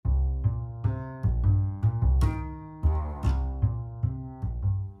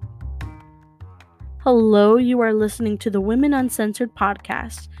Hello, you are listening to the Women Uncensored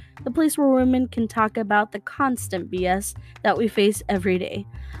podcast, the place where women can talk about the constant BS that we face every day.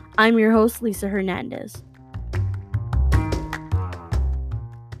 I'm your host, Lisa Hernandez.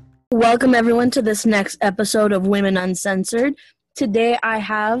 Welcome, everyone, to this next episode of Women Uncensored. Today, I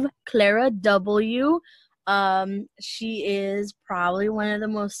have Clara W. She is probably one of the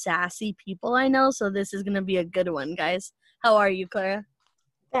most sassy people I know, so this is going to be a good one, guys. How are you, Clara?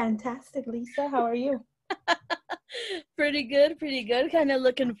 Fantastic, Lisa. How are you? Pretty good. Kind of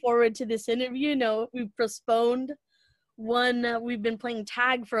looking forward to this interview. We've postponed one. We've been playing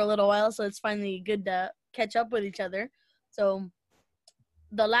tag for a little while, so it's finally good to catch up with each other. So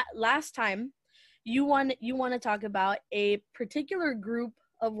the last time you want to talk about a particular group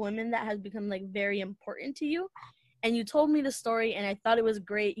of women that has become like very important to you, and you told me the story, and I thought it was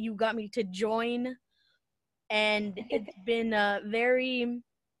great. You got me to join, and it's been very.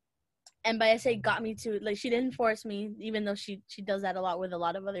 And by I say got me to, like, she didn't force me, even though she does that a lot with a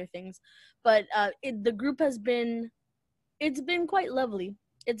lot of other things. But the group has been, it's been quite lovely.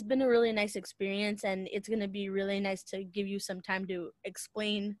 It's been a really nice experience, and it's going to be really nice to give you some time to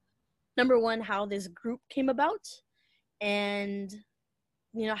explain, number one, how this group came about, and,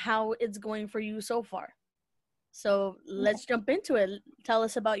 how it's going for you so far. So let's jump into it. Tell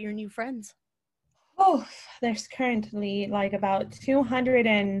us about your new friends. Oh, there's currently like about 200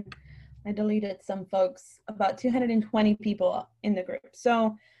 and I deleted some folks, about 220 people in the group.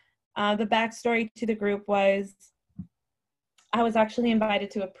 So the backstory to the group was I was actually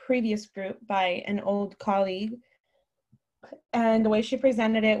invited to a previous group by an old colleague. And the way she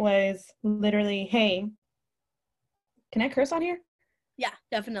presented it was literally, hey, can I curse on here? Yeah,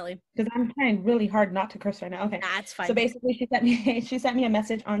 definitely. Because I'm trying really hard not to curse right now. Okay. That's fine. So basically she sent me a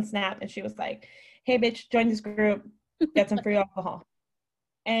message on Snap and she was like, hey bitch, join this group, get some free alcohol.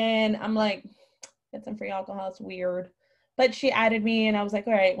 And I'm like, get some free alcohol, it's weird. But she added me and I was like,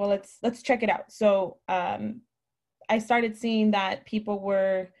 all right, well, let's check it out. So I started seeing that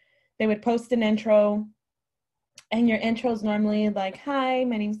they would post an intro, and your intro is normally like, hi,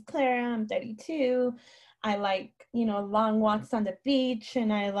 my name's Clara, I'm 32. I like, long walks on the beach,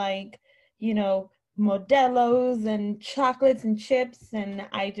 and I like, Modelos and chocolates and chips, and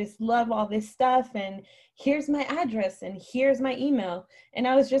I just love all this stuff, and here's my address, and here's my email. And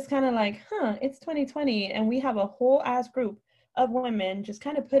I was just kind of like, it's 2020, and we have a whole ass group of women just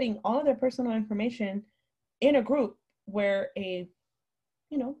kind of putting all of their personal information in a group where a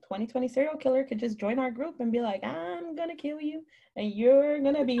 2020 serial killer could just join our group and be like, I'm gonna kill you and you're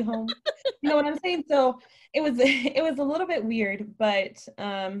gonna be home. You know what I'm saying? So it was a little bit weird, but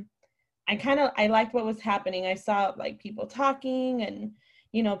I liked what was happening. I saw like people talking and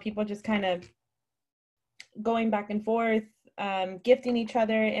people just kind of going back and forth, gifting each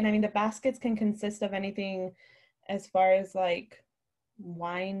other. And I mean, the baskets can consist of anything as far as like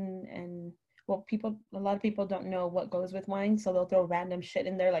wine and, well, a lot of people don't know what goes with wine, so they'll throw random shit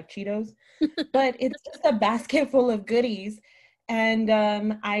in there like Cheetos. But it's just a basket full of goodies. And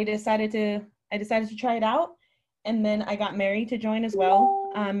I decided to try it out. And then I got Mary to join as well.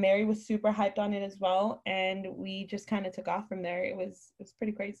 Mary was super hyped on it as well. And we just kind of took off from there. It was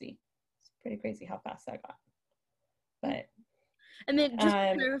pretty crazy. It's pretty crazy how fast that got. But and then just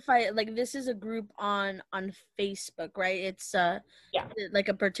to clarify, like, this is a group on Facebook, right? It's like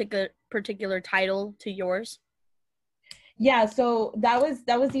a particular title to yours. Yeah, so that was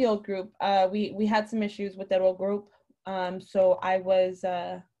the old group. We had some issues with that old group. So I was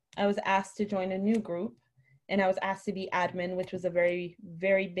asked to join a new group, and I was asked to be admin, which was a very,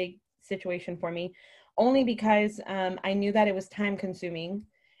 very big situation for me, only because I knew that it was time consuming.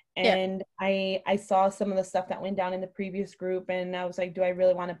 And I saw some of the stuff that went down in the previous group, and I was like, do I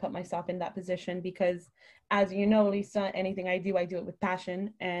really want to put myself in that position? Because as you know, Lisa, anything I do it with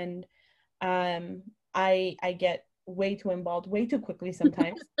passion. And I get way too involved way too quickly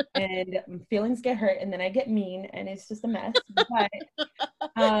sometimes. And feelings get hurt, and then I get mean, and it's just a mess. But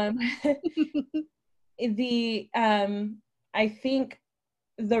I think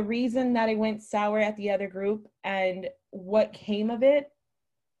the reason that it went sour at the other group and what came of it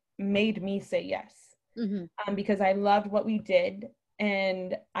made me say yes. Because I loved what we did,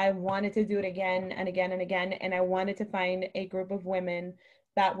 and I wanted to do it again and again and again. And I wanted to find a group of women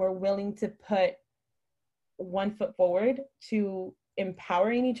that were willing to put one foot forward to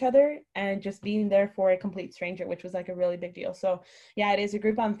empowering each other and just being there for a complete stranger, which was like a really big deal. So yeah, it is a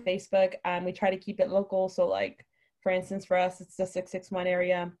group on Facebook. We try to keep it local. So like, for instance, for us, it's the 661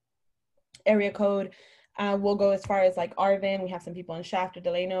 area code. We'll go as far as like Arvin. We have some people in Shaft or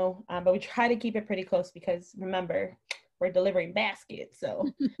Delano, but we try to keep it pretty close because remember, we're delivering baskets. So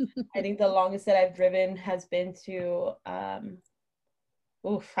I think the longest that I've driven has been to, I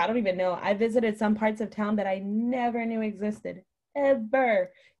don't even know. I visited some parts of town that I never knew existed,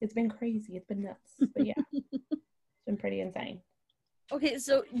 ever. It's been crazy. It's been nuts. But yeah, it's been pretty insane. Okay,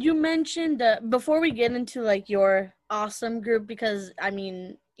 so you mentioned, before we get into like your awesome group, because I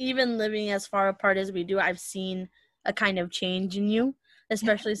mean, even living as far apart as we do, I've seen a kind of change in you,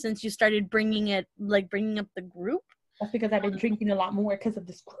 especially since you started bringing up the group. That's because I've been drinking a lot more because of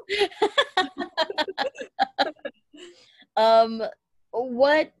this group.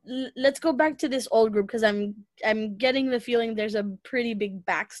 Let's go back to this old group, because I'm getting the feeling there's a pretty big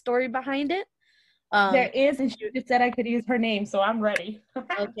backstory behind it. There is, and she just said I could use her name, so I'm ready.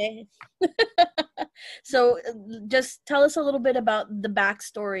 Okay. So just tell us a little bit about the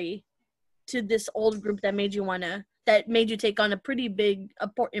backstory to this old group that made you take on a pretty big,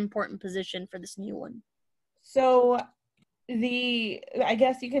 important position for this new one. So I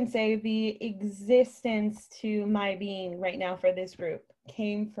guess you can say the existence to my being right now for this group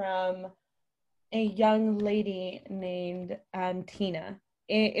came from a young lady named Tina.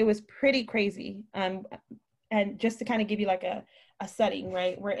 It was pretty crazy. And just to kind of give you like a setting,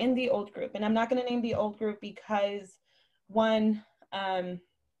 right? We're in the old group, and I'm not going to name the old group because one, I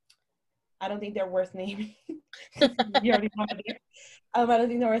don't think they're worth naming. You already know it. I don't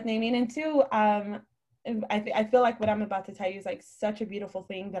think they're worth naming. And two, I feel like what I'm about to tell you is like such a beautiful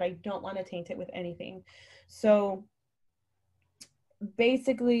thing that I don't want to taint it with anything. So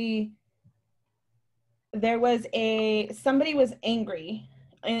basically, somebody was angry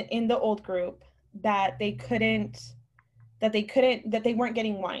in the old group that they weren't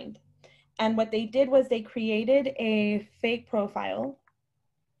getting wined. And what they did was they created a fake profile,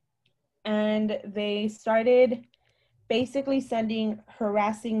 and they started basically sending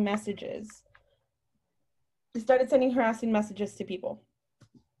harassing messages. They started sending harassing messages to people.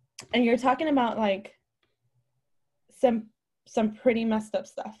 And you're talking about like some pretty messed up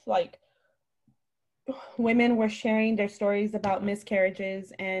stuff. Like, women were sharing their stories about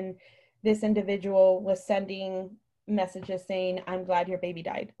miscarriages, and this individual was sending messages saying, "I'm glad your baby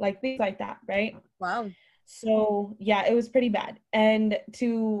died," like things like that, right? Wow. So yeah, it was pretty bad. And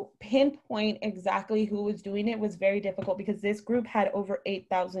to pinpoint exactly who was doing it was very difficult because this group had over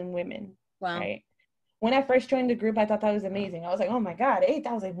 8,000 women. Wow. Right? When I first joined the group, I thought that was amazing. I was like, oh my God,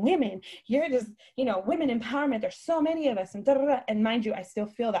 8,000 women. You're just, women empowerment. There's so many of us. And mind you, I still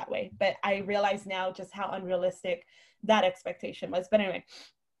feel that way. But I realize now just how unrealistic that expectation was. But anyway,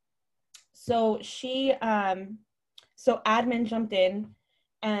 so so admin jumped in,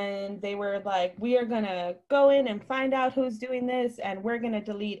 and they were like, we are going to go in and find out who's doing this. And we're going to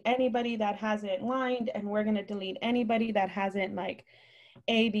delete anybody that hasn't lined. And we're going to delete anybody that hasn't like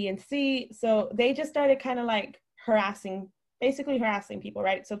A, B, and C. So they just started kind of like basically harassing people,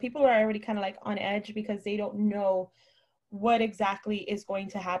 right? So people are already kind of like on edge because they don't know what exactly is going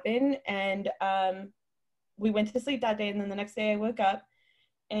to happen. And we went to sleep that day, and then the next day I woke up,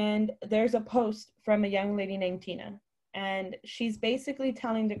 and there's a post from a young lady named Tina. And she's basically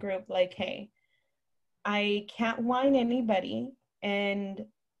telling the group like, hey, I can't whine anybody, and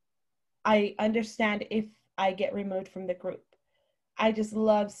I understand if I get removed from the group. I just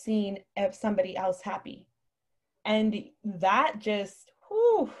love seeing somebody else happy. And that just,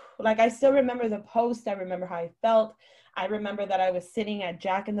 like, I still remember the post. I remember how I felt. I remember that I was sitting at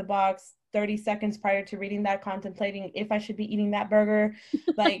Jack in the Box 30 seconds prior to reading that, contemplating if I should be eating that burger.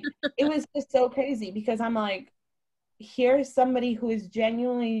 Like, it was just so crazy because I'm like, here's somebody who is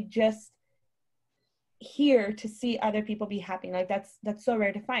genuinely just here to see other people be happy. Like, that's so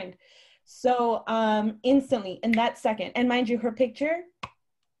rare to find. So instantly in that second, and mind you, her picture,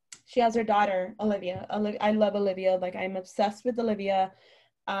 she has her daughter, Olivia. I love Olivia. Like, I'm obsessed with Olivia.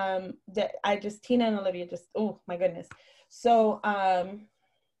 Tina and Olivia just, oh my goodness. So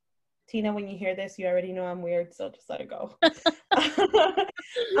Tina, when you hear this, you already know I'm weird, so just let it go.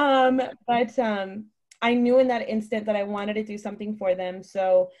 But I knew in that instant that I wanted to do something for them.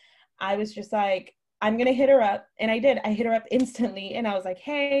 So I was just like, I'm going to hit her up. And I did. I hit her up instantly. And I was like,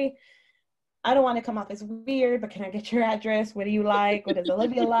 hey, I don't want to come off as weird, but can I get your address? What do you like? What does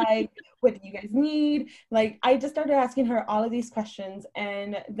Olivia like? What do you guys need? Like, I just started asking her all of these questions.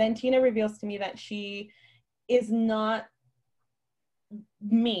 And then Tina reveals to me that she is not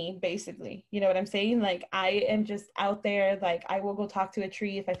me, basically. You know what I'm saying? Like, I am just out there. Like, I will go talk to a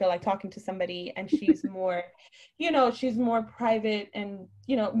tree if I feel like talking to somebody. And she's more, she's more private and,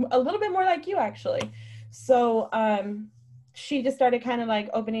 a little bit more like you, actually. So, she just started kind of like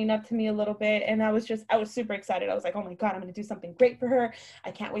opening up to me a little bit. And I was super excited. I was like, oh my God, I'm going to do something great for her.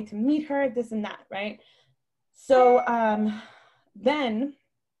 I can't wait to meet her, this and that, right? So then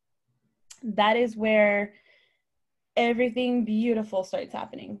that is where everything beautiful starts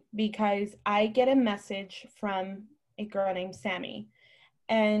happening, because I get a message from a girl named Sammy.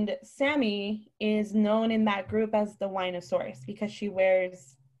 And Sammy is known in that group as the Winosaurus because she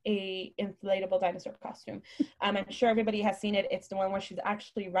wears a inflatable dinosaur costume. I'm sure everybody has seen it. It's the one where she's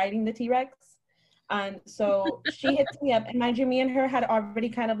actually riding the T-Rex. So she hits me up, and mind you, me and her had already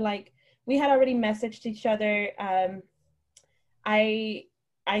kind of like, we had already messaged each other.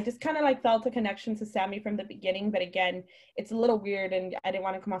 I just kind of like felt a connection to Sammy from the beginning, but again, it's a little weird and I didn't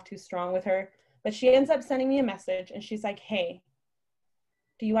want to come off too strong with her. But she ends up sending me a message and she's like, hey,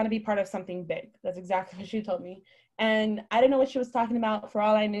 do you want to be part of something big? That's exactly what she told me. And I didn't know what she was talking about. For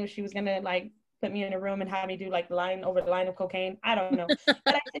all I knew, she was going to like put me in a room and have me do like line over the line of cocaine. I don't know.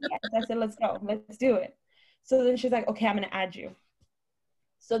 But I said, yes. I said, let's go. Let's do it. So then she's like, okay, I'm going to add you.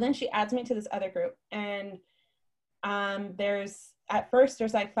 So then she adds me to this other group. And at first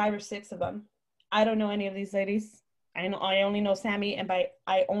there's like 5 or 6 of them. I don't know any of these ladies. I only know Sammy. And by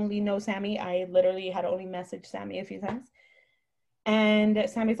I only know Sammy, I literally had only messaged Sammy a few times. And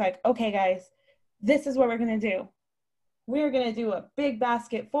Sammy's like, okay, guys, this is what we're going to do. We're going to do a big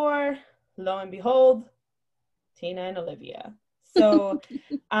basket for, lo and behold, Tina and Olivia. So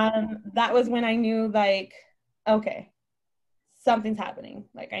that was when I knew, like, okay, something's happening.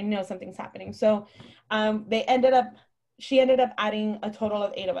 Like, I know something's happening. So she ended up adding a total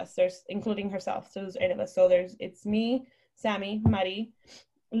of 8 of us, including herself. So there's 8 of us. So it's me, Sammy, Mari,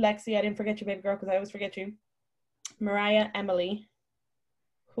 Lexi, I didn't forget you, baby girl, because I always forget you, Mariah, Emily.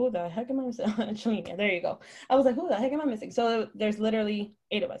 Who the heck am I missing? Angelina, there you go. I was like, who the heck am I missing? So there's literally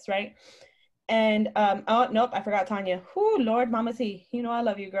 8 of us, right? And oh nope, I forgot Tanya. Who, Lord, Mama T, you know I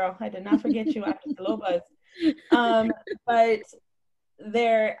love you, girl. I did not forget you after the low buzz. But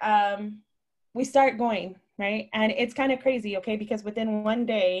there, we start going, right? And it's kind of crazy, okay? Because within one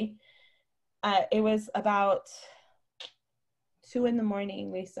day, it was about 2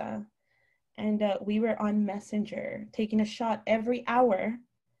 a.m, Lisa, and we were on Messenger taking a shot every hour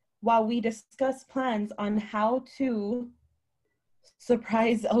while we discussed plans on how to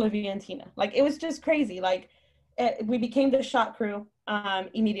surprise Olivia and Tina. Like, it was just crazy. Like, we became the shot crew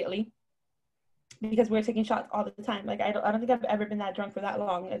immediately because we were taking shots all the time. Like, I don't think I've ever been that drunk for that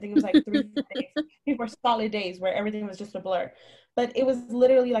long. I think it was like 3 days. These were solid days where everything was just a blur. But it was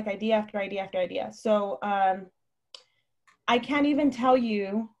literally like idea after idea after idea. So I can't even tell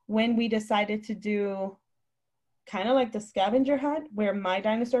you when we decided to do kind of like the scavenger hunt where my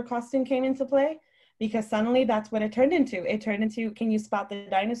dinosaur costume came into play, because suddenly that's what it turned into. It turned into, can you spot the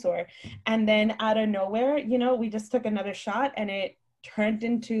dinosaur? And then out of nowhere, we just took another shot and it turned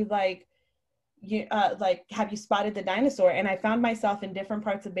into like, have you spotted the dinosaur? And I found myself in different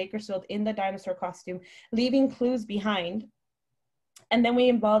parts of Bakersfield in the dinosaur costume, leaving clues behind. And then we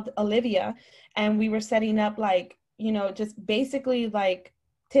involved Olivia and we were setting up like, just basically like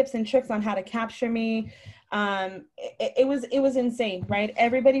tips and tricks on how to capture me. It was insane, right?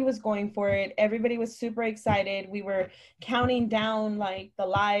 Everybody was going for it. Everybody was super excited. We were counting down like the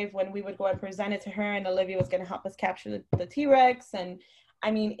live when we would go and present it to her, and Olivia was going to help us capture the T-Rex. And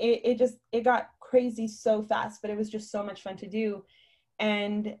I mean, it got crazy so fast, but it was just so much fun to do.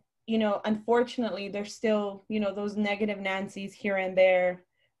 And unfortunately, there's still those negative Nancys here and there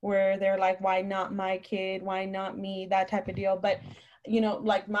where they're like, why not my kid? Why not me? That type of deal. But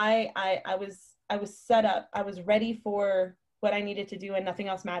like I was set up. I was ready for what I needed to do and nothing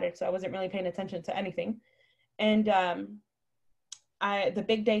else mattered. So I wasn't really paying attention to anything. And the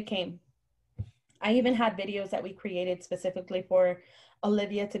big day came. I even had videos that we created specifically for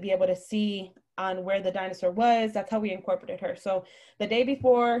Olivia to be able to see on where the dinosaur was. That's how we incorporated her. So the day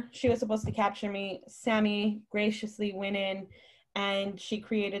before she was supposed to capture me, Sammy graciously went in and she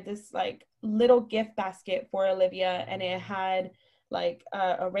created this like little gift basket for Olivia, and it had like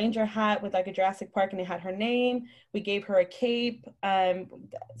a ranger hat with like a Jurassic Park, and it had her name. We gave her a cape.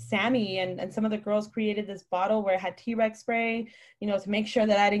 Sammy and some of the girls created this bottle where it had T-Rex spray, to make sure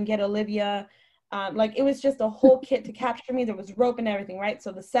that I didn't get Olivia. Like, it was just a whole kit to capture me. There was rope and everything, right?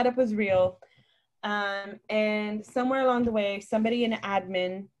 So the setup was real. And somewhere along the way, somebody in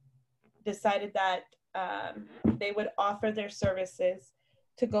admin decided that they would offer their services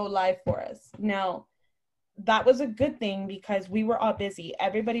to go live for us. Now, that was a good thing because we were all busy.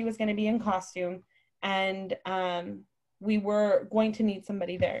 Everybody was going to be in costume, and we were going to need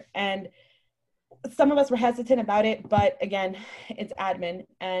somebody there. And some of us were hesitant about it, but again, it's admin.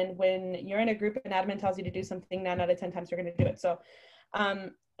 And when you're in a group and admin tells you to do something, 9 out of 10 times you're going to do it. So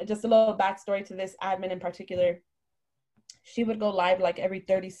just a little backstory to this admin in particular. She would go live like every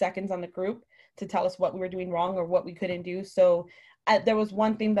 30 seconds on the group. to tell us what we were doing wrong or what we couldn't do. So there was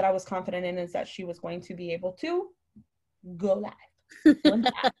one thing that I was confident in, is that she was going to be able to go live.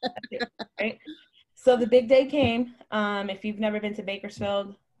 Right? So the big day came. If you've never been to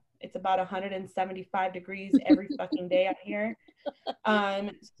Bakersfield, it's about 175 degrees every fucking day out here.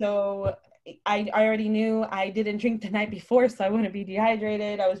 So I already knew I didn't drink the night before, so I wouldn't be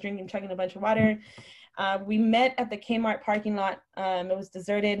dehydrated. I was chugging a bunch of water. We met at the Kmart parking lot. It was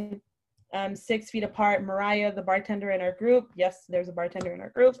deserted, 6 feet apart. Mariah, the bartender in our group, yes, there's a bartender in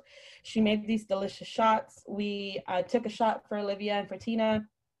our group. She made these delicious shots. We took a shot for Olivia and for Tina,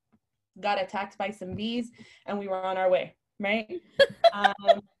 got attacked by some bees, and we were on our way, right?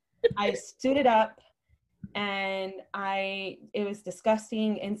 I suited up, and it was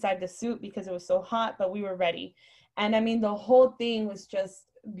disgusting inside the suit because it was so hot, but we were ready. And I mean, the whole thing was just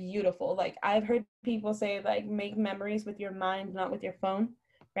beautiful. Like, I've heard people say, like, make memories with your mind, not with your phone,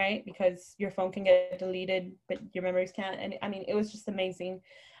 right? Because your phone can get deleted, but your memories can't. And I mean, it was just amazing.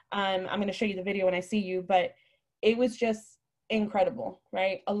 I'm going to show you the video when I see you, but it was just incredible,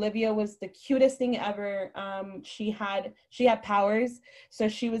 right? Olivia was the cutest thing ever. She had powers, so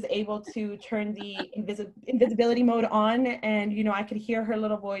she was able to turn the invisibility mode on, and you know, I could hear her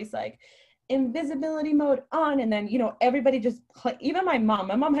little voice like, invisibility mode on, and then, you know, everybody just even my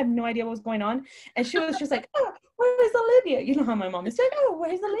mom had no idea what was going on, and she was just like, oh, where's Olivia? You know how my mom is like, oh,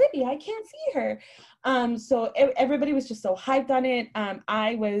 where's Olivia? I can't see her. So everybody was just so hyped on it.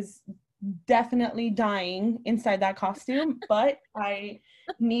 I was definitely dying inside that costume, but I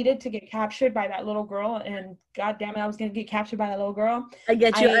needed to get captured by that little girl, and god damn it, I was gonna get captured by that little girl. I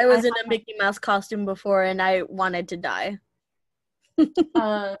get you. I was in a Mickey Mouse costume before, and I wanted to die.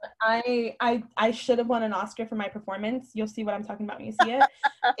 I should have won an Oscar for my performance. You'll see what I'm talking about when you see it.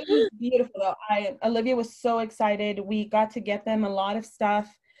 It was beautiful though. Olivia was so excited. We got to get them a lot of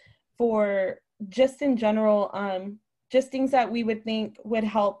stuff for just in general, just things that we would think would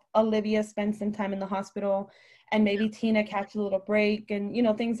help Olivia spend some time in the hospital, and maybe Tina catch a little break, and you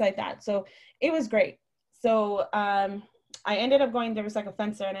know, things like that. So it was great. So I ended up going, there was like a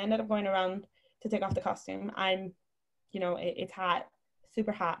fence there, and I ended up going around to take off the costume. You know, it's hot,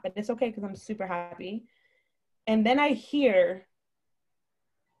 super hot, but it's okay because I'm super happy. And then I hear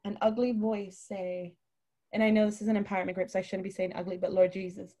an ugly voice say, and I know this is an empowerment group, so I shouldn't be saying ugly, but Lord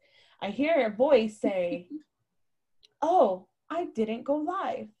Jesus, I hear a voice say, oh, I didn't go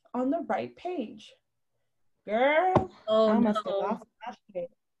live on the right page. Girl, I must have lost my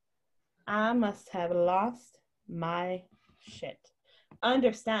shit. I must have lost my shit.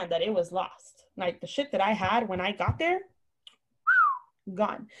 Understand that it was lost. Like, the shit that I had when I got there,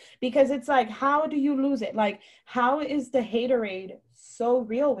 gone. Because it's like, how do you lose it? Like, how is the haterade so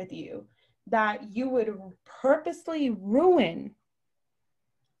real with you that you would purposely ruin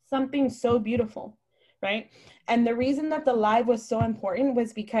something so beautiful, right? And the reason that the live was so important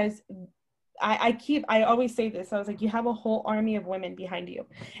was because I always say this. I was like, you have a whole army of women behind you.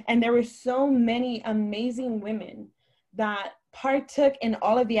 And there were so many amazing women that partook in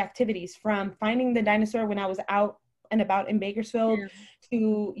all of the activities, from finding the dinosaur when I was out and about in Bakersfield,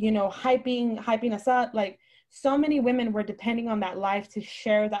 to, you know, hyping us up. Like, so many women were depending on that live to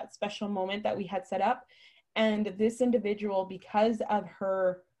share that special moment that we had set up. And this individual, because of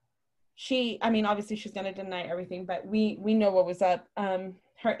her, I mean, obviously she's going to deny everything, but we know what was up.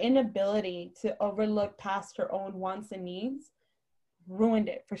 Her inability to overlook past her own wants and needs ruined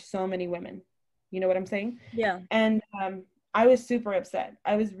it for so many women. You know what I'm saying? Yeah. And I was super upset.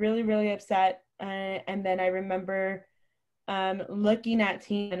 I was really, really upset. And then I remember looking at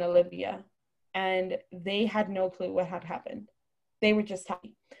Tina and Olivia, and they had no clue what had happened. They were just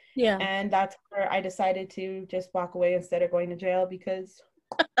happy. Yeah. And that's where I decided to just walk away instead of going to jail, because,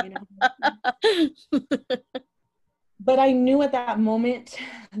 you know. But I knew at that moment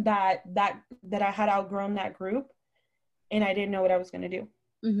that I had outgrown that group, and I didn't know what I was going to do.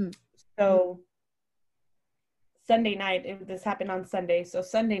 Mm-hmm. So Sunday night, this happened on Sunday. So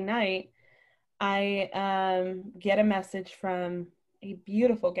Sunday night, I get a message from a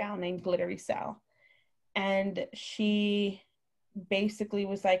beautiful gal named Glittery Sal. And she basically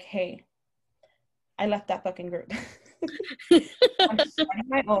was like, hey, I left that fucking group. I'm starting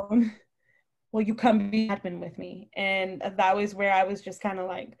my own. Will you come be admin with me? And that was where I was just kind of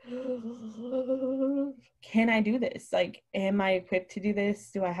like, can I do this? Like, am I equipped to do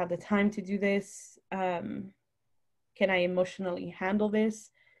this? Do I have the time to do this? Can I emotionally handle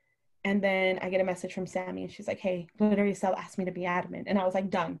this? And then I get a message from Sammy, and she's like, hey, Glittery Cell asked me to be admin. And I was like,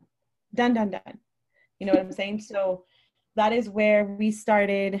 done. You know what I'm saying? So that is where we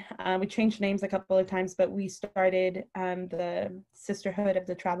started. We changed names a couple of times, but we started the Sisterhood of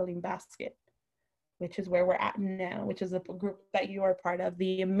the Traveling Basket. which is where we're at now, which is a group that you are part of,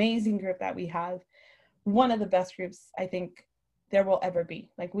 the amazing group that we have, one of the best groups I think there will ever be.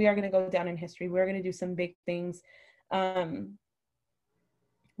 Like, we are going to go down in history. We're going to do some big things.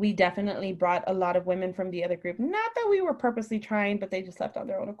 We definitely brought a lot of women from the other group. Not that we were purposely trying, but they just left on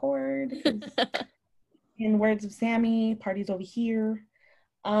their own accord. In words of Sammy, party's over here.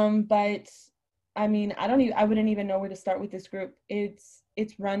 But I mean, I wouldn't even know where to start with this group. It's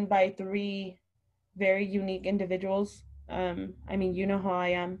run by 3 very unique individuals. I mean, you know how I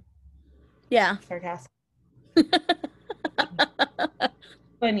am. Yeah. Sarcastic.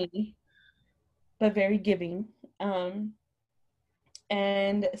 Funny, but very giving.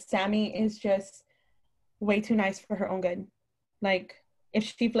 And Sammy is just way too nice for her own good. Like, if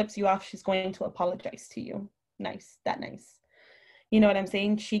she flips you off, she's going to apologize to you. Nice, that nice. You know what I'm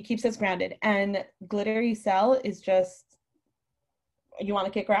saying? She keeps us grounded. And Glittery Cell is just, you want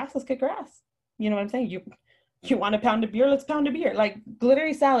to kick her ass? Let's kick her ass. You know what I'm saying? You want to pound a beer? Let's pound a beer. Like,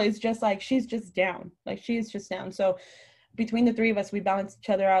 Glittery Cell is just like, she's just down. Like, she is just down. So between the 3 of us, we balance each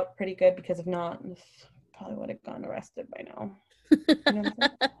other out pretty good, because if not, probably would have gotten arrested by now. You know what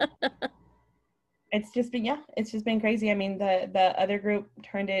I'm saying? It's just been crazy. I mean, the other group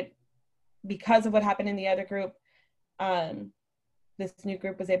turned it, because of what happened in the other group, this new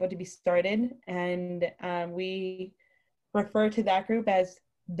group was able to be started, and we refer to that group as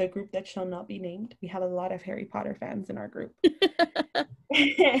the group that shall not be named. We have a lot of Harry Potter fans in our group.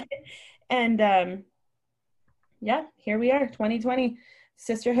 And yeah, here we are, 2020,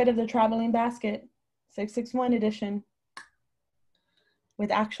 Sisterhood of the Traveling Basket, 661 edition,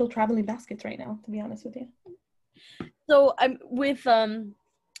 with actual traveling baskets right now, to be honest with you. So I'm with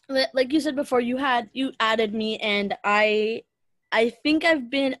like you said before, you added me, and I think I've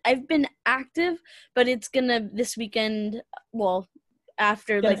been active, but it's gonna this weekend. Well,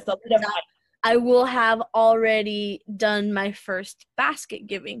 after like I will have already done my first basket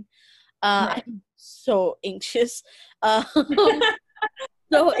giving. Right. I'm so anxious,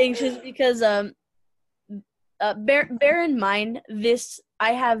 so anxious because bear in mind this.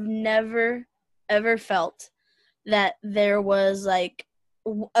 I have never ever felt that there was like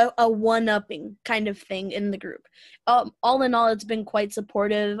a one-upping kind of thing in the group. All in all, it's been quite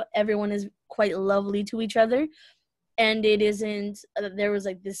supportive. Everyone is quite lovely to each other, and it isn't there was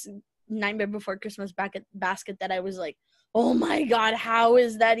like this Nightmare Before Christmas basket that I was like, oh my god, how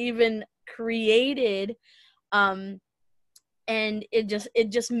is that even created? And it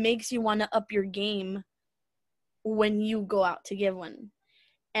just makes you want to up your game when you go out to give one.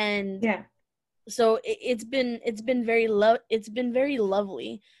 And yeah, so it's been very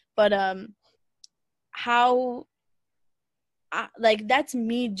lovely. But how like that's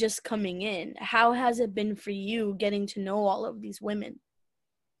me just coming in. How has it been for you getting to know all of these women?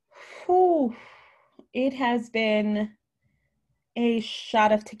 Whew. It has been a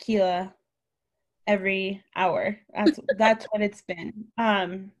shot of tequila every hour. That's what it's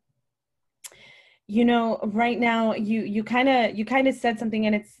been. You know, right now you kind of said something,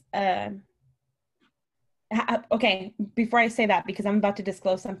 and it's okay, before I say that, because I'm about to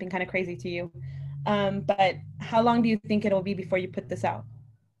disclose something kind of crazy to you, but how long do you think it'll be before you put this out?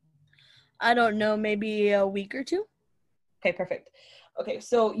 I don't know, maybe a week or 2. Okay, perfect. Okay,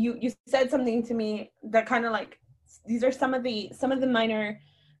 so you said something to me that kind of like, these are some of the minor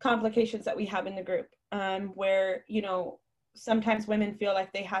complications that we have in the group, where, you know, sometimes women feel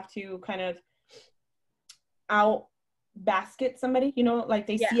like they have to kind of out basket somebody, you know, like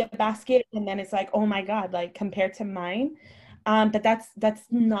they see a basket and then it's like, oh my god, like compared to mine. But that's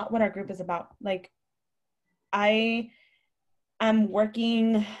not what our group is about. Like, I am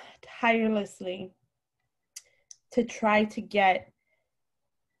working tirelessly to try to get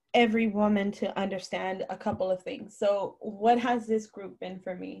every woman to understand a couple of things. So what has this group been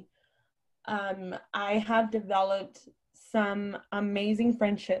for me? I have developed some amazing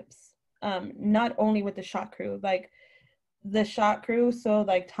friendships, not only with the shot crew, like the shot crew, so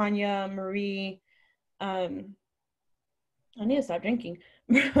like Tanya, Marie, I need to stop drinking,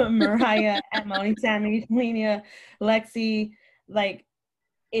 Mariah, Emily, Sammy, Lenia, Lexi, like,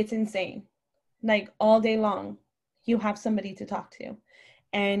 it's insane. Like, all day long, you have somebody to talk to.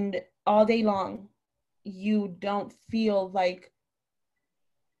 And all day long, you don't feel like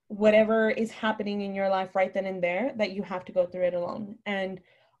whatever is happening in your life right then and there, that you have to go through it alone. And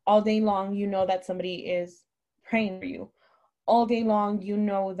all day long, you know that somebody is praying for you. All day long, you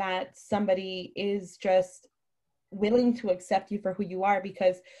know that somebody is just willing to accept you for who you are,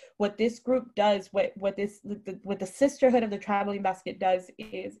 because what this group does, what the Sisterhood of the Traveling Basket does,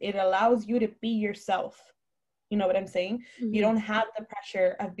 is it allows you to be yourself You know what I'm saying? Mm-hmm. You don't have the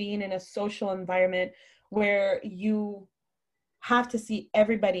pressure of being in a social environment where you have to see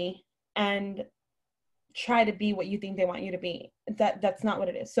everybody and try to be what you think they want you to be. That's not what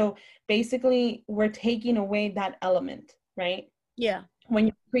it is. So basically, we're taking away that element, right? Yeah. When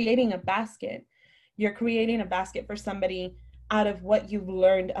you're creating a basket, you're creating a basket for somebody out of what you've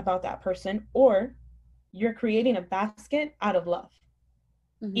learned about that person, or you're creating a basket out of love.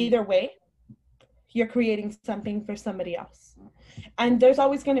 Mm-hmm. Either way, you're creating something for somebody else. And there's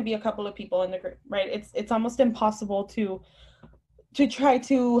always going to be a couple of people in the group, right? It's almost impossible to try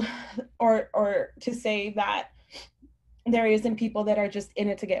to or to say that there isn't people that are just in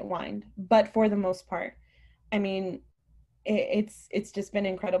it to get wined. But for the most part, I mean, it's just been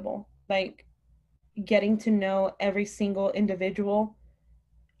incredible. Like, getting to know every single individual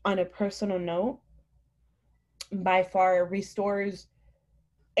on a personal note by far restores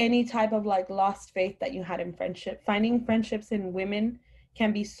any type of like lost faith that you had in friendship. Finding friendships in women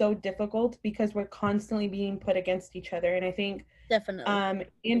can be so difficult because we're constantly being put against each other. And I think Definitely.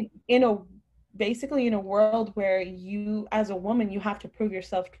 in a basically in a world where you as a woman, you have to prove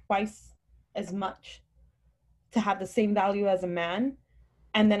yourself twice as much to have the same value as a man,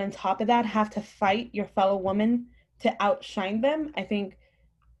 and then on top of that have to fight your fellow woman to outshine them. I think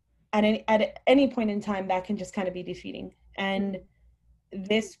at any point in time that can just kind of be defeating. And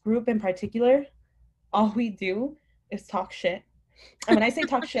this group in particular, all we do is talk shit. And when I say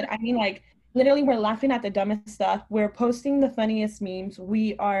talk shit, I mean like literally we're laughing at the dumbest stuff. We're posting the funniest memes.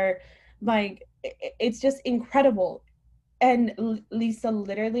 We are like, it's just incredible. And Lisa,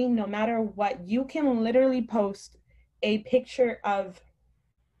 literally, no matter what, you can literally post a picture of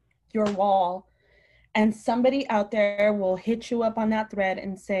your wall and somebody out there will hit you up on that thread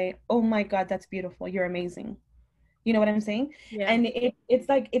and say, oh my God, that's beautiful. You're amazing. You know what I'm saying? Yeah. And it's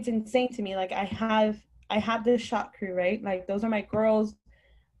like, it's insane to me. Like I have this shot crew, right? Like those are my girls.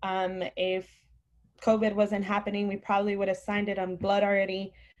 If COVID wasn't happening, we probably would have signed it on blood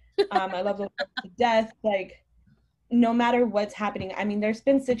already. I love those to death. Like no matter what's happening. I mean, there's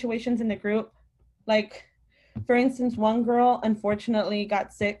been situations in the group, like for instance, one girl unfortunately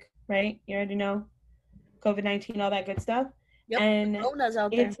got sick, right? You already know, COVID-19, all that good stuff. Yep. And Rona's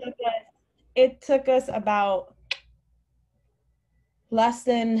out there. it took us about less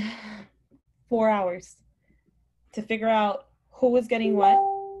than 4 hours to figure out who was getting what,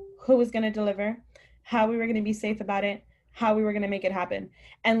 who was going to deliver, how we were going to be safe about it, how we were going to make it happen.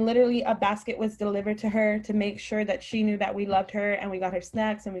 And literally a basket was delivered to her to make sure that she knew that we loved her, and we got her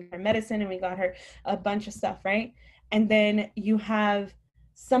snacks and we got her medicine and we got her a bunch of stuff, right? And then you have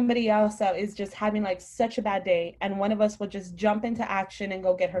somebody else that is just having like such a bad day, and one of us will just jump into action and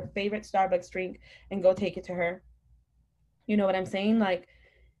go get her favorite Starbucks drink and go take it to her. You know what I'm saying? Like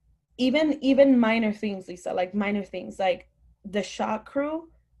even minor things, Lisa, like minor things, like the shot crew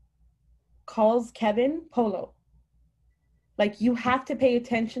calls Kevin Polo. Like you have to pay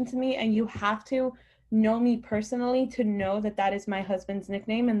attention to me and you have to know me personally to know that that is my husband's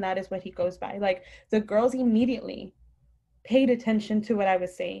nickname and that is what he goes by. Like the girls immediately paid attention to what I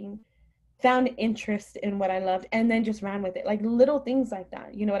was saying, found interest in what I loved, and then just ran with it. Like little things like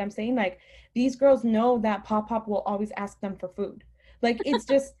that. You know what I'm saying? Like these girls know that Pop Pop will always ask them for food. Like it's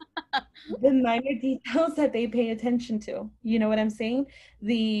just the minor details that they pay attention to. You know what I'm saying?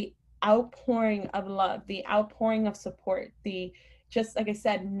 The outpouring of love, the outpouring of support, the just like I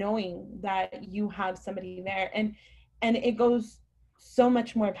said, knowing that you have somebody there. And it goes so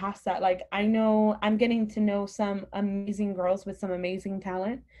much more past that. Like I know I'm getting to know some amazing girls with some amazing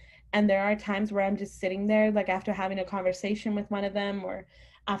talent. And there are times where I'm just sitting there, like after having a conversation with one of them or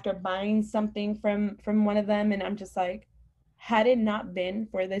after buying something from one of them, and I'm just like, had it not been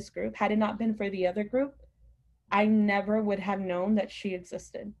for this group, had it not been for the other group, I never would have known that she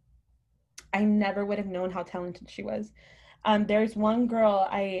existed. I never would have known how talented she was. There's one girl,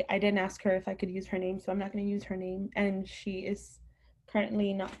 I didn't ask her if I could use her name, so I'm not going to use her name. And she is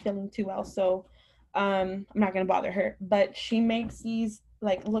currently not feeling too well, so I'm not going to bother her. But she makes these,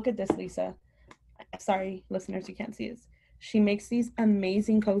 like, look at this, Lisa. Sorry, listeners, you can't see this. She makes these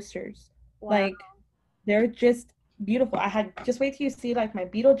amazing coasters. Wow. Like, they're just beautiful. I had just wait till you see like my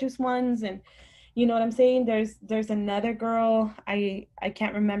Beetlejuice ones, and you know what I'm saying. There's another girl. I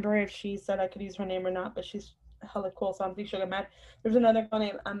can't remember if she said I could use her name or not, but she's hella cool, so I'm thinking she'll get mad. There's another girl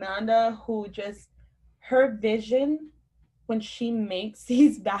named Amanda who just her vision when she makes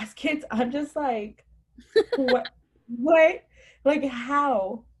these baskets, I'm just like, what, like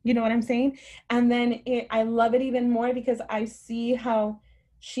how? You know what I'm saying? And then I love it even more because I see how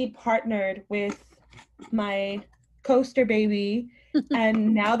she partnered with my coaster baby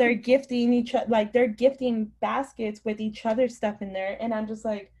And now they're gifting each other, like they're gifting baskets with each other's stuff in there. And I'm just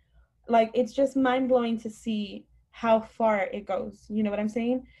like it's just mind-blowing to see how far it goes. You know what I'm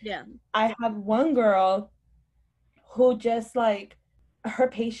saying? Yeah. I have one girl who just like her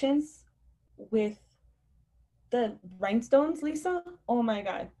patience with the rhinestones, Lisa. Oh my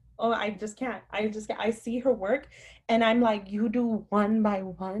God. Oh, I just can't. I see her work and I'm like, you do one by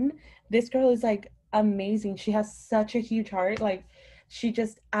one. This girl is like amazing. She has such a huge heart. Like, she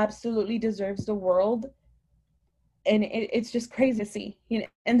just absolutely deserves the world. And it's just crazy to see, you know.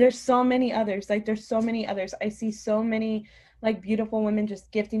 And there's so many others. Like, there's so many others. I see so many like beautiful women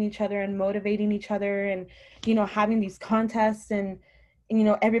just gifting each other and motivating each other, and you know, having these contests, and you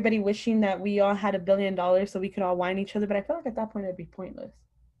know, everybody wishing that we all had $1 billion so we could all whine each other. But I feel like at that point it'd be pointless.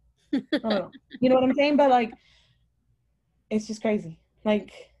 I don't know. You know what I'm saying? But like, it's just crazy.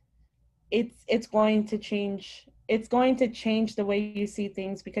 Like, it's going to change. It's going to change the way you see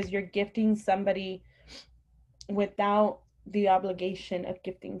things, because you're gifting somebody without the obligation of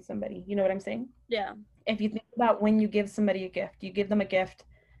gifting somebody. You know what I'm saying? Yeah. If you think about when you give somebody a gift, you give them a gift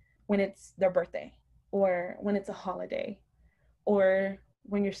when it's their birthday, or when it's a holiday, or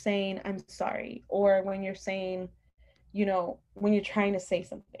when you're saying I'm sorry, or when you're saying, you know, when you're trying to say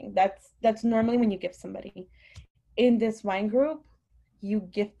something. That's normally when you gift somebody. In this wine group, you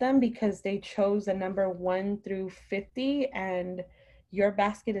gift them because they chose a number 1 through 50, and your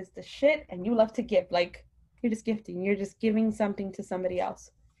basket is the shit, and you love to give. Like, you're just gifting. You're just giving something to somebody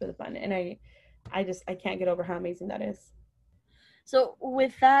else for the fun. And I can't get over how amazing that is. So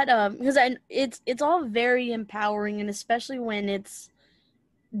with that, because it's all very empowering, and especially when it's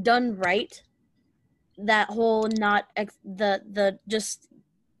done right. That whole not the just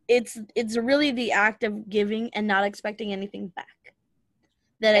it's really the act of giving and not expecting anything back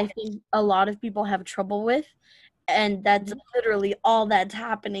that I think a lot of people have trouble with, and that's literally all that's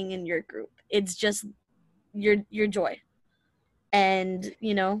happening in your group. It's just your joy, and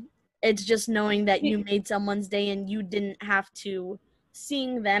you know, it's just knowing that you made someone's day and you didn't have to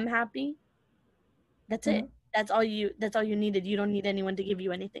seeing them happy. That's it. That's all you needed. You don't need anyone to give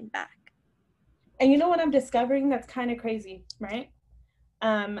you anything back. And you know what I'm discovering that's kind of crazy, right?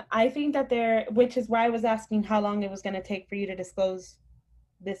 I think that which is why I was asking how long it was going to take for you to disclose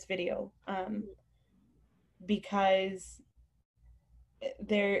this video, because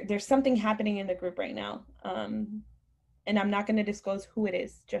there's something happening in the group right now, and I'm not going to disclose who it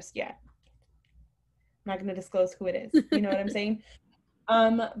is just yet. I'm not going to disclose who it is. You know what I'm saying?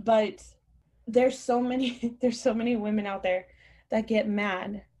 But there's so many women out there that get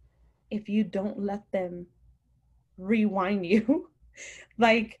mad if you don't let them rewind you.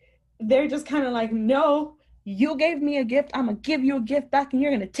 Like, they're just kind of like, no, you gave me a gift, I'm gonna give you a gift back, and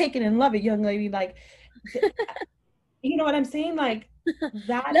you're gonna take it and love it, young lady. Like, you know what I'm saying? Like,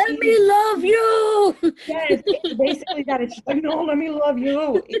 that Let me love you. Yes, it's basically that. It's just like, no, let me love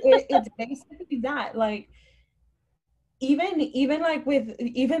you. It's basically that. Like, even like with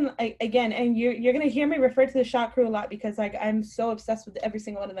even again, and you're gonna hear me refer to the shot crew a lot, because like I'm so obsessed with every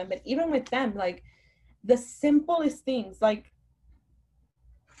single one of them. But even with them, like, the simplest things, like,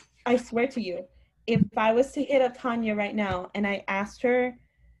 I swear to you, if I was to hit up Tanya right now and I asked her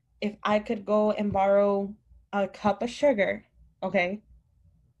if I could go and borrow a cup of sugar, okay,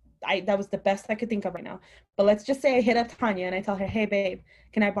 that was the best I could think of right now. But let's just say I hit up Tanya and I tell her, hey babe,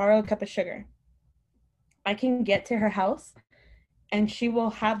 can I borrow a cup of sugar? I can get to her house and she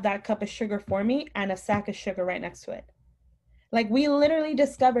will have that cup of sugar for me and a sack of sugar right next to it. Like, we literally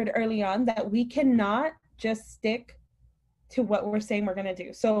discovered early on that we cannot just stick to what we're saying we're gonna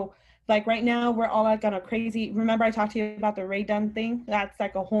do. So like right now we're all like on a crazy, remember I talked to you about the Ray Dunn thing? That's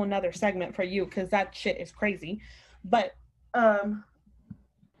like a whole nother segment for you, because that shit is crazy. But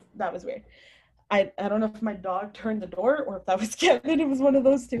that was weird. I don't know if my dog turned the door or if that was Kevin. It was one of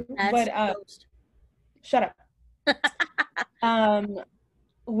those two. That's But shut up.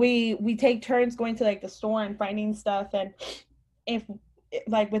 We take turns going to like the store and finding stuff, and if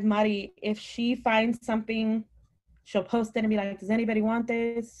like with Mari, if she finds something, she'll post it and be like, does anybody want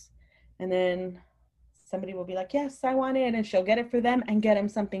this? And then somebody will be like, yes, I want it, and she'll get it for them and get them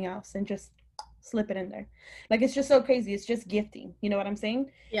something else and just slip it in there. Like, it's just so crazy. It's just gifting, you know what I'm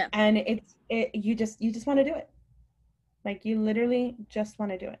saying? Yeah. And you just want to do it. Like, you literally just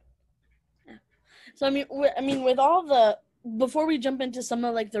want to do it. Yeah. So I mean with all the, before we jump into some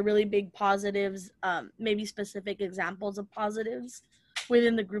of like the really big positives, maybe specific examples of positives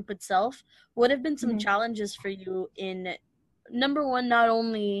within the group itself, what have been some challenges for you in, number one, not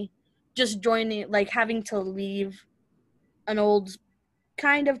only just joining, like having to leave an old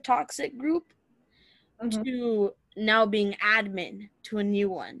kind of toxic group, to now being admin to a new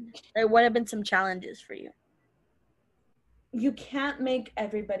one? What have been some challenges for you? You can't make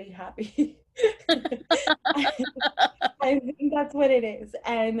everybody happy. I think that's what it is.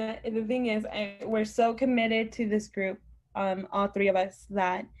 And the thing is, we're so committed to this group, all three of us,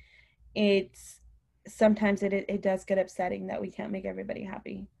 that it's sometimes it does get upsetting that we can't make everybody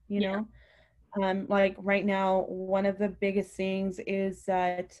happy, you know? Like right now, one of the biggest things is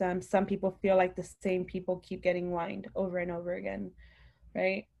that some people feel like the same people keep getting whined over and over again,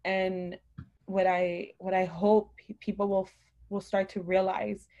 right? And what I hope people will start to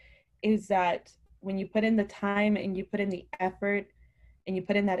realize is that when you put in the time and you put in the effort and you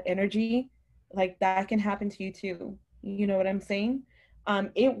put in that energy, like that can happen to you too. You know what I'm saying?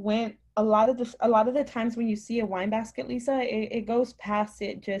 It went a lot of the times when you see a wine basket, Lisa, it goes past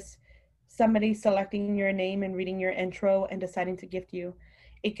it just somebody selecting your name and reading your intro and deciding to gift you.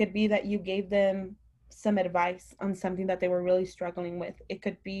 It could be that you gave them some advice on something that they were really struggling with. It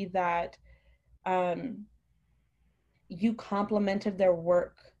could be that you complimented their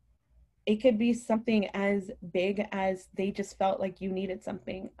work. It could be something as big as they just felt like you needed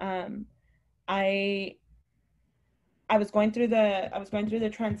something. I was going through the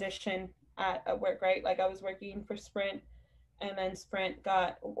transition at work, right? Like I was working for Sprint, and then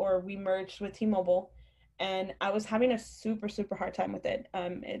we merged with T-Mobile, and I was having a super hard time with it.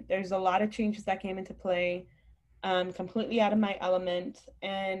 There's a lot of changes that came into play, completely out of my element,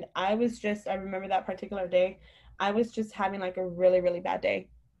 and I remember that particular day, I was just having like a really bad day,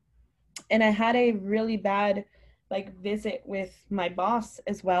 and I had a really bad like visit with my boss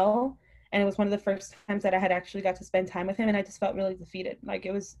as well. And it was one of the first times that I had actually got to spend time with him, and I just felt really defeated. Like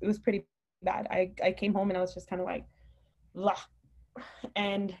it was pretty bad. I came home and I was just kind of like, blah.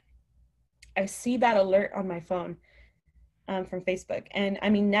 And I see that alert on my phone from Facebook. And I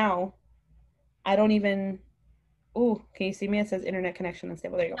mean, now I don't even, oh, can you see me? It says internet connection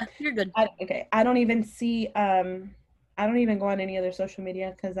unstable. There you go. You're good. Okay. I don't even see, I don't even go on any other social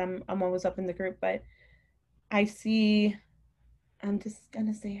media because I'm always up in the group, but I see, I'm just going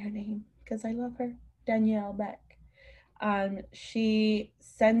to say her name because I love her, Danielle Beck. She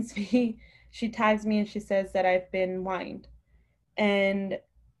sends me, she tags me and she says that I've been wined. And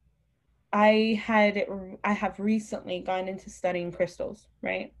I have recently gone into studying crystals,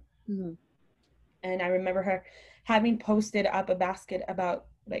 right? Mm-hmm. And I remember her having posted up a basket about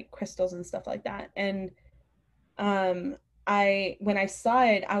like crystals and stuff like that. And when I saw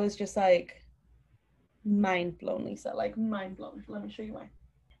it, I was just like mind blown, Lisa, like mind blown. Let me show you why.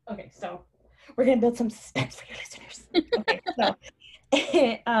 Okay, so we're gonna build some suspense for your listeners. Okay, so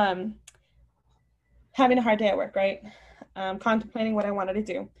having a hard day at work, right? Contemplating what I wanted to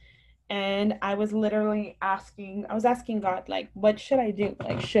do. And I was literally asking God, like, what should I do?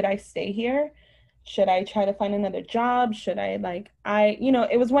 Like, should I stay here? Should I try to find another job? Should I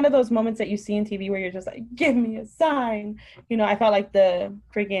it was one of those moments that you see in TV where you're just like, give me a sign. I felt like the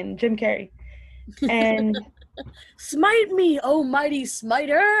friggin' Jim Carrey. And smite me, oh mighty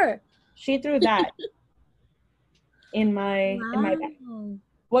smiter. She threw that in my bag.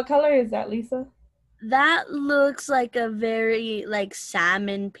 What color is that, Lisa? That looks like a very like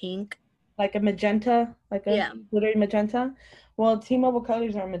salmon pink. Like a magenta, like a glittery magenta. Well, T-Mobile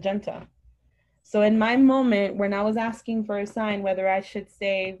colors are magenta. So in my moment, when I was asking for a sign whether I should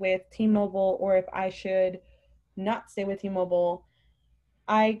stay with T-Mobile or if I should not stay with T-Mobile,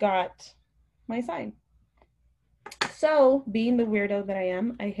 I got my sign. So being the weirdo that I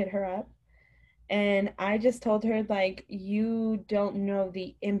am, I hit her up and I just told her, like, you don't know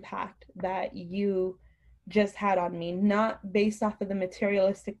the impact that you just had on me, not based off of the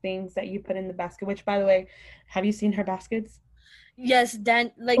materialistic things that you put in the basket, which, by the way, have you seen her baskets? Yes,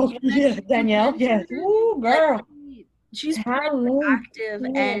 Danielle. Yes. Ooh, girl. She's pretty active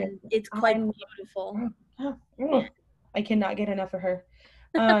and it's quite beautiful. I cannot get enough of her.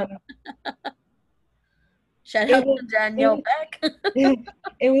 Shout out to Danielle Beck.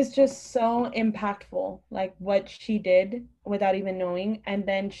 It was just so impactful, like what she did without even knowing. And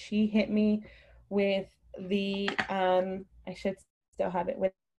then she hit me with the I should still have it,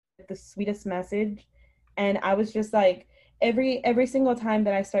 with the sweetest message. And I was just like, every single time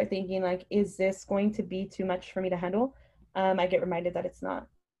that I start thinking like, is this going to be too much for me to handle? I get reminded that it's not.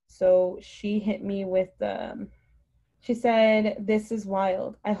 So she hit me with she said, this is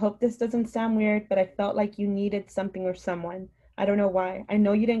wild. I hope this doesn't sound weird, but I felt like you needed something or someone. I don't know why. I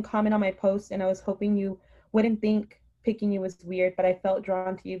know you didn't comment on my post, and I was hoping you wouldn't think picking you was weird, but I felt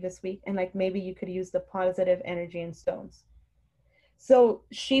drawn to you this week, and like maybe you could use the positive energy and stones. So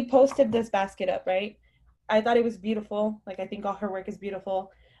she posted this basket up, right? I thought it was beautiful. Like, I think all her work is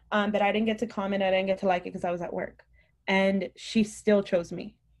beautiful. but I didn't get to comment. I didn't get to like it because I was at work, and she still chose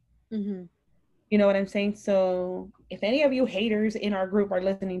me. Mm-hmm. You know what I'm saying? So if any of you haters in our group are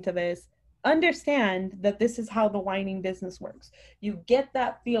listening to this, understand that this is how the whining business works. You get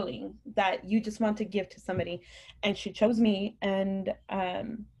that feeling that you just want to give to somebody, and she chose me, and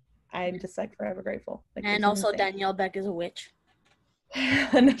I'm just like forever grateful. Like, And also, Danielle Beck is a witch.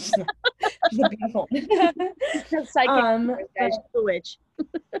 No, she's not. She's a beautiful. Psychic, she's a witch.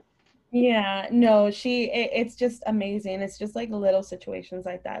 Yeah, no, it's just amazing. It's just like little situations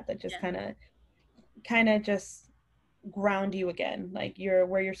like that just kind of just ground you again. Like you're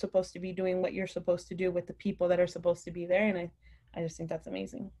where you're supposed to be, doing what you're supposed to do with the people that are supposed to be there, and I just think that's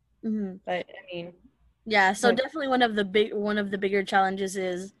amazing. Mm-hmm. But I mean, yeah, so definitely one of the bigger challenges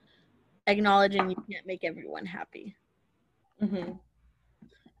is acknowledging you can't make everyone happy. Mm-hmm.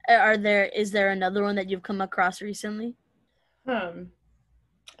 Is there another one that you've come across recently?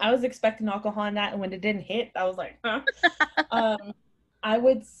 I was expecting alcohol in that, and when it didn't hit, I was like, huh. I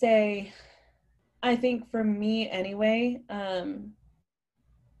would say, I think for me anyway,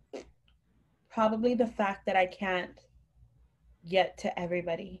 probably the fact that I can't get to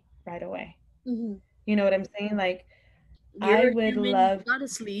everybody right away. Mm-hmm. You know what I'm saying? Like, I would love not to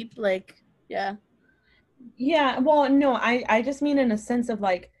sleep. Like, yeah. Yeah, well, no, I just mean in a sense of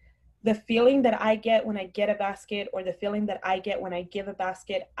like the feeling that I get when I get a basket, or the feeling that I get when I give a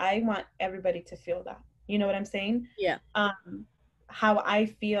basket. I want everybody to feel that. You know what I'm saying? Yeah. How I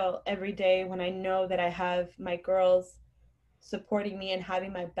feel every day when I know that I have my girls supporting me and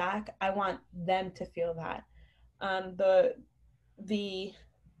having my back. I want them to feel that. The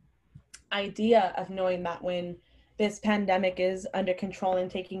idea of knowing that when this pandemic is under control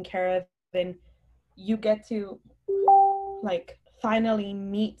and taken care of, and you get to like finally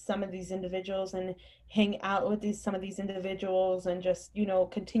meet some of these individuals and hang out with some of these individuals, and just, you know,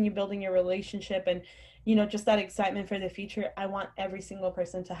 continue building your relationship, and, you know, just that excitement for the future. I want every single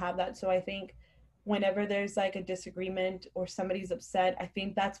person to have that. So I think whenever there's like a disagreement or somebody's upset, I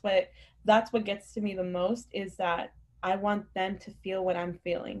think that's what gets to me the most, is that I want them to feel what I'm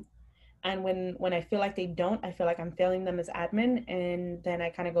feeling. And when I feel like they don't, I feel like I'm failing them as admin, and then I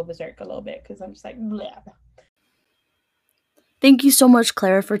kind of go berserk a little bit because I'm just like, blah. Thank you so much,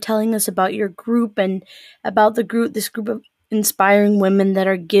 Clara, for telling us about your group and about this group of inspiring women that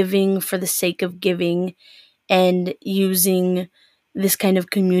are giving for the sake of giving, and using this kind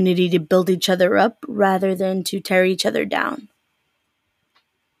of community to build each other up rather than to tear each other down.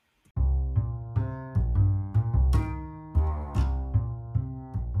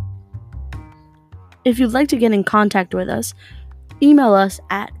 If you'd like to get in contact with us, email us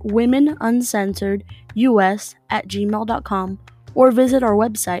at WomenUncensored-US@gmail.com, or visit our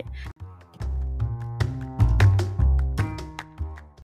website